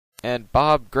And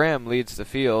Bob Graham leads the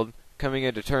field, coming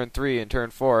into turn 3 and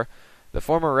turn 4. The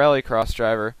former rallycross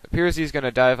driver appears he's going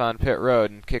to dive on pit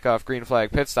road and kick off green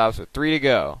flag pit stops with 3 to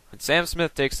go. And Sam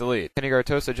Smith takes the lead. Kenny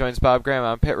Gartosa joins Bob Graham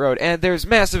on pit road, and there's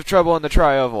massive trouble in the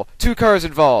tri-oval. 2 cars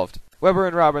involved. Webber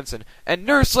and Robinson. And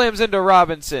Nurse slams into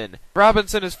Robinson.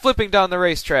 Robinson is flipping down the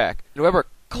racetrack. And Webber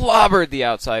clobbered the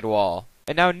outside wall.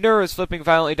 And now Nur is flipping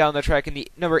violently down the track in the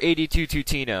number 82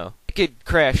 Tutino. Wicked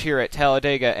crash here at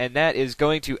Talladega, and that is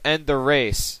going to end the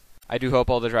race. I do hope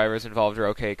all the drivers involved are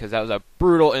okay, because that was a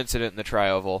brutal incident in the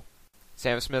tri-oval.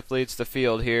 Sam Smith leads the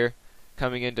field here,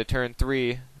 coming into turn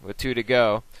 3 with 2 to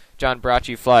go. John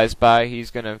Bracci flies by.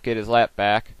 He's going to get his lap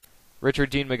back. Richard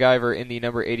Dean MacGyver in the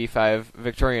number 85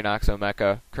 Victorinox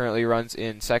Omeka currently runs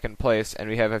in second place, and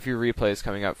we have a few replays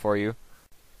coming up for you.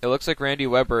 It looks like Randy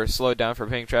Webber slowed down for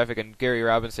pink traffic and Gary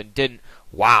Robinson didn't.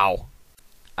 Wow!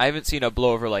 I haven't seen a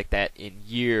blowover like that in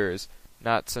years.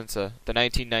 Not since the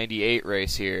 1998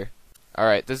 race here.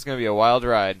 Alright, this is going to be a wild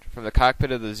ride from the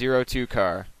cockpit of the 02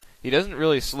 car. He doesn't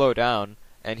really slow down,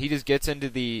 and he just gets into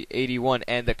the 81,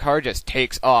 and the car just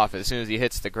takes off as soon as he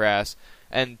hits the grass.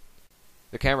 And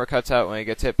the camera cuts out when he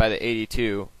gets hit by the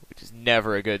 82, which is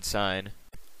never a good sign.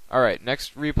 Alright,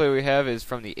 next replay we have is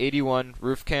from the 81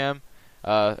 roof cam.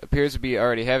 Appears to be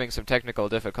already having some technical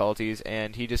difficulties,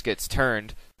 and he just gets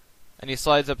turned. And he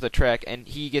slides up the track, and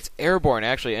he gets airborne,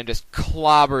 actually, and just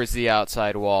clobbers the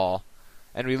outside wall.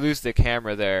 And we lose the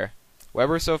camera there.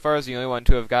 Webber so far is the only one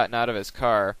to have gotten out of his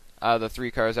car, out of the 3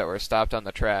 cars that were stopped on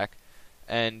the track.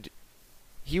 And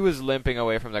he was limping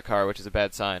away from the car, which is a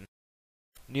bad sign.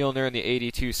 Neil Nur in the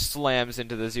 82 slams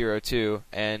into the 02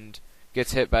 and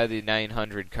gets hit by the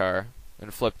 900 car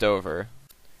and flipped over.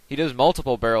 He does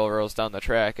multiple barrel rolls down the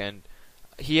track, and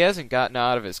he hasn't gotten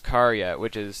out of his car yet,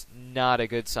 which is not a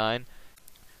good sign.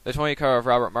 The 20 car of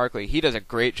Robert Markley, he does a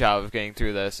great job of getting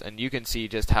through this, and you can see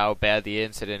just how bad the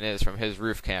incident is from his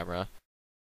roof camera.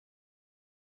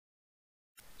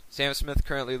 Sam Smith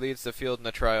currently leads the field in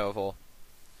the tri-oval.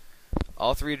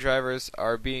 All 3 drivers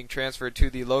are being transferred to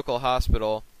the local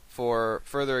hospital for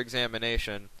further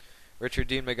examination. Richard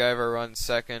Dean MacGyver runs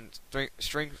second,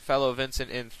 Stringfellow Vincent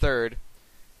in third,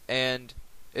 and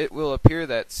it will appear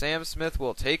that Sam Smith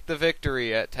will take the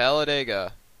victory at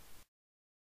Talladega.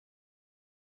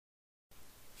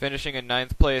 Finishing in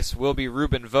 9th place will be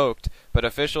Ruben Vogt, but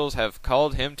officials have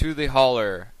called him to the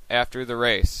hauler after the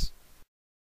race.